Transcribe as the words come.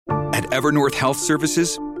At Evernorth Health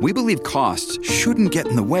Services, we believe costs shouldn't get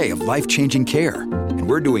in the way of life-changing care, and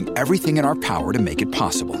we're doing everything in our power to make it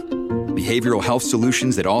possible. Behavioral health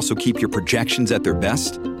solutions that also keep your projections at their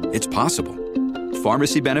best? It's possible.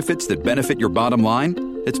 Pharmacy benefits that benefit your bottom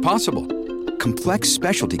line? It's possible. Complex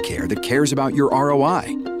specialty care that cares about your ROI?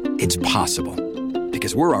 It's possible.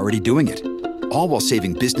 Because we're already doing it. All while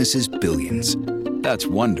saving businesses billions. That's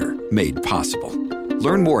Wonder made possible.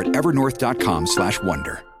 Learn more at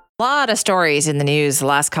evernorth.com/wonder. A lot of stories in the news the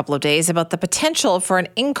last couple of days about the potential for an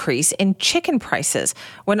increase in chicken prices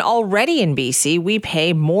when already in BC we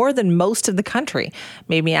pay more than most of the country.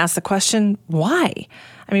 Made me ask the question, why?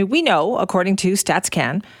 I mean, we know, according to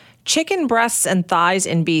StatsCan, chicken breasts and thighs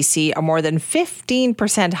in BC are more than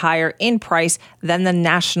 15% higher in price than the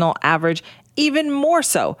national average, even more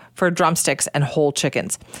so for drumsticks and whole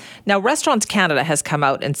chickens. Now, Restaurants Canada has come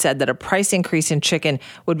out and said that a price increase in chicken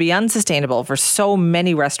would be unsustainable for so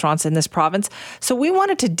many restaurants in this province. So we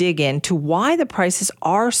wanted to dig into why the prices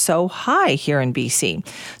are so high here in BC.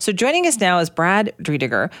 So joining us now is Brad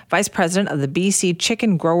Driediger, Vice President of the BC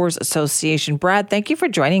Chicken Growers Association. Brad, thank you for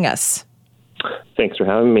joining us. Thanks for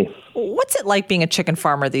having me. What's it like being a chicken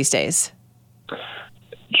farmer these days?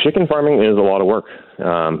 Chicken farming is a lot of work.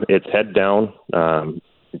 It's head down,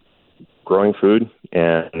 growing food,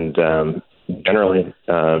 and generally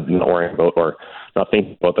not worrying about or not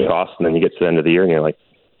thinking about the cost. And then you get to the end of the year and you're like,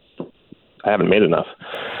 I haven't made enough.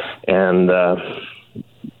 And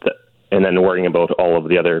then worrying about all of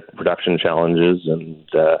the other production challenges and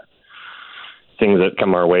things that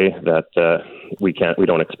come our way that we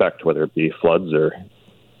don't expect, whether it be floods or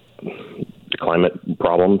climate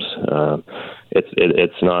problems.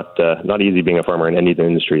 It's not easy being a farmer in any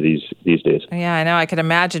industry these days. Yeah, I know. I can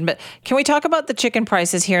imagine. But can we talk about the chicken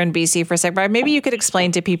prices here in BC for a second? Brad, maybe you could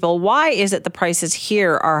explain to people, why is it the prices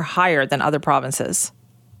here are higher than other provinces?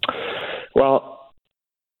 Well,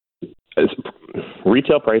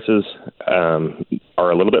 retail prices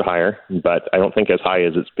are a little bit higher, but I don't think as high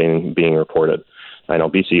as it's being reported. I know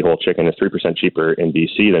BC whole chicken is 3% cheaper in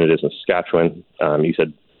BC than it is in Saskatchewan. You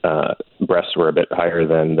said breasts were a bit higher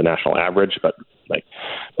than the national average, but like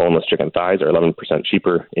boneless chicken thighs are 11%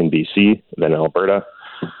 cheaper in BC than Alberta.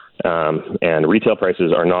 And retail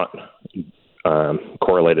prices are not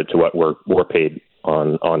correlated to what we're paid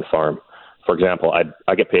on farm. For example,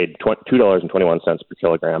 I get paid $2.21 per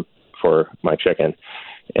kilogram for my chicken,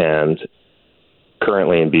 and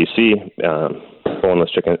currently in BC,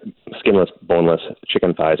 skinless boneless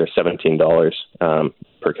chicken thighs are $17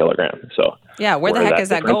 per kilogram. So yeah, where the heck is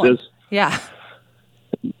that going? Yeah,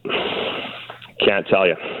 can't tell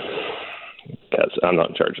you because I'm not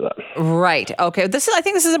in charge of that. Right. Okay. I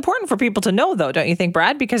think this is important for people to know, though, don't you think,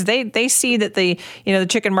 Brad? Because they see that the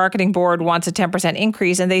Chicken Marketing Board wants a 10%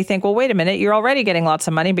 increase, and they think, well, wait a minute, you're already getting lots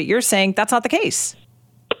of money, but you're saying that's not the case.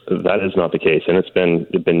 That is not the case, and it's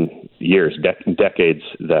been years, decades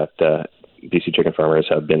that BC chicken farmers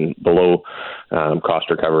have been below cost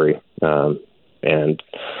recovery, and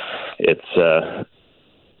it's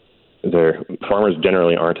their farmers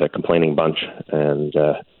generally aren't a complaining bunch, and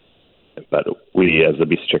but we, as the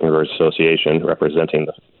BC Chicken Growers Association, representing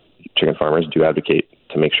the chicken farmers, do advocate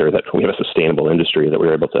to make sure that we have a sustainable industry, that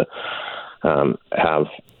we're able to have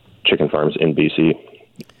chicken farms in BC.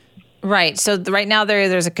 Right. So right now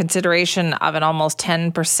there's a consideration of an almost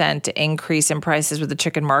 10% increase in prices with the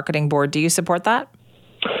Chicken Marketing Board. Do you support that?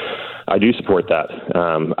 I do support that.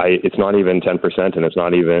 It's not even 10%,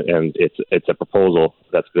 and it's a proposal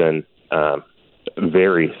that's been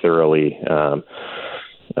very thoroughly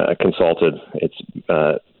consulted. It's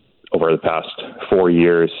over the past 4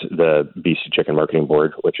 years, the BC Chicken Marketing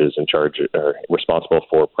Board, which is in charge or responsible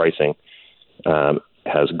for pricing,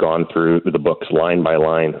 has gone through the books line by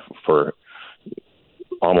line for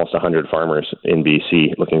almost 100 farmers in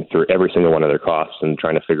BC, looking through every single one of their costs and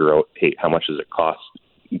trying to figure out, hey, how much does it cost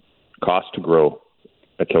to grow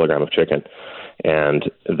a kilogram of chicken? And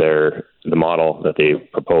the model that they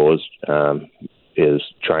proposed is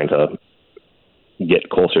trying to get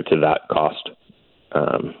closer to that cost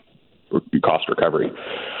recovery.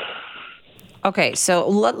 Okay, so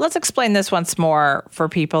let's explain this once more for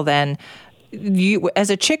people then. You, as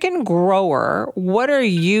a chicken grower, what are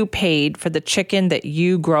you paid for the chicken that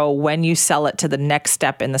you grow when you sell it to the next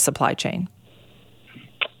step in the supply chain?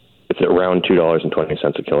 It's around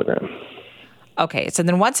 $2.20 a kilogram. Okay, so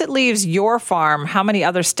then once it leaves your farm, how many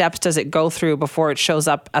other steps does it go through before it shows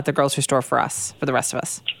up at the grocery store for the rest of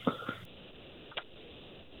us?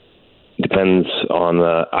 Depends on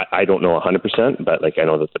I don't know 100%, but I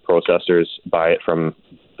know that the processors buy it from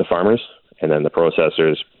the farmers, and then the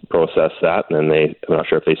processors process that, and then I'm not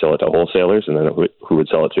sure if they sell it to wholesalers, and then who would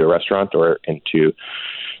sell it to a restaurant or into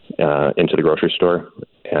the grocery store.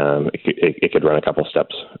 It could run a couple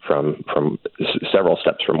steps from several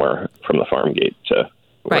steps from the farm gate to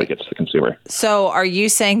where it gets to the consumer. So are you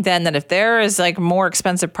saying then that if there is like more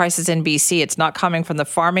expensive prices in BC, it's not coming from the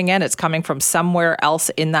farming end, it's coming from somewhere else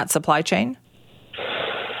in that supply chain?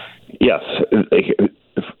 Yes.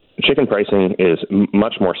 Chicken pricing is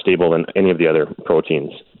much more stable than any of the other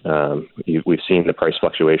proteins. We've seen the price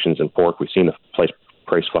fluctuations in pork. We've seen the price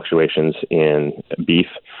fluctuations in beef.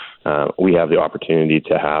 We have the opportunity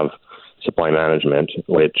to have supply management,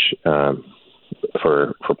 which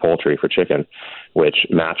for poultry, for chicken, which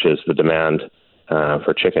matches the demand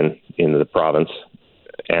for chicken in the province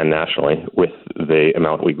and nationally with the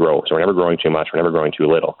amount we grow. So we're never growing too much. We're never growing too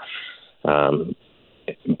little.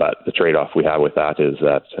 But the trade-off we have with that is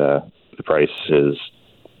that the price is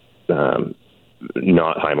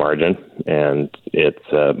not high margin, and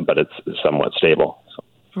but it's somewhat stable. So.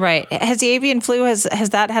 Right. Has the avian flu, has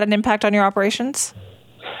that had an impact on your operations?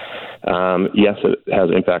 Yes, it has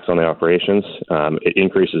impacts on the operations. It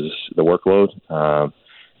increases the workload,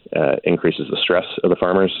 increases the stress of the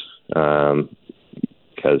farmers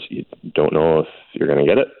because you don't know if you're going to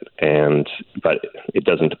get it, but it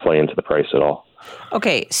doesn't play into the price at all.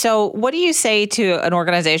 Okay, so what do you say to an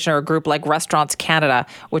organization or a group like Restaurants Canada,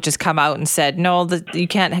 which has come out and said, no, you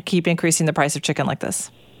can't keep increasing the price of chicken like this?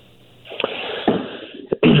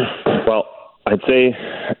 Well, I'd say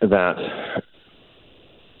that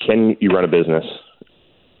can you run a business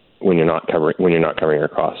when you're not covering your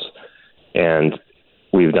costs? And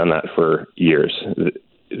we've done that for years.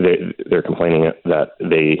 They're complaining that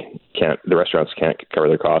the restaurants can't cover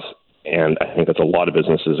their costs. And I think that's a lot of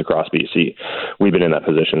businesses across BC. We've been in that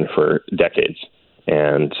position for decades,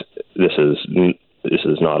 and this is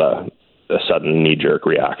not a sudden knee-jerk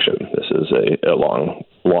reaction. This is a long,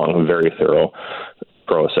 very thorough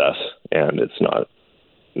process, and it's not.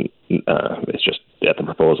 It's just at the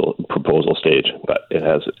proposal stage, but it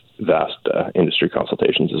has vast industry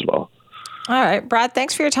consultations as well. All right, Brad.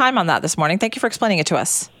 Thanks for your time on that this morning. Thank you for explaining it to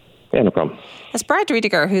us. Yeah, no problem. That's Brad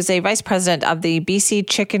Riediger, who's a vice president of the BC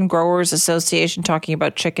Chicken Growers Association, talking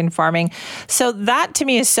about chicken farming. So that to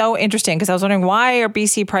me is so interesting because I was wondering, why are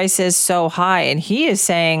BC prices so high? And he is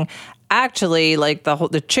saying, actually, like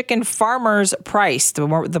the chicken farmer's price,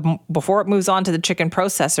 before it moves on to the chicken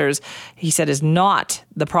processors, he said is not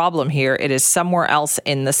the problem here. It is somewhere else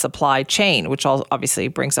in the supply chain, which obviously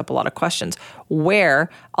brings up a lot of questions. Where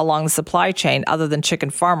along the supply chain, other than chicken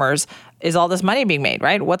farmers, is all this money being made,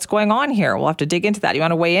 right? What's going on here? We'll have to dig into that. You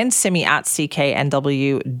want to weigh in? Simi at cknw.com.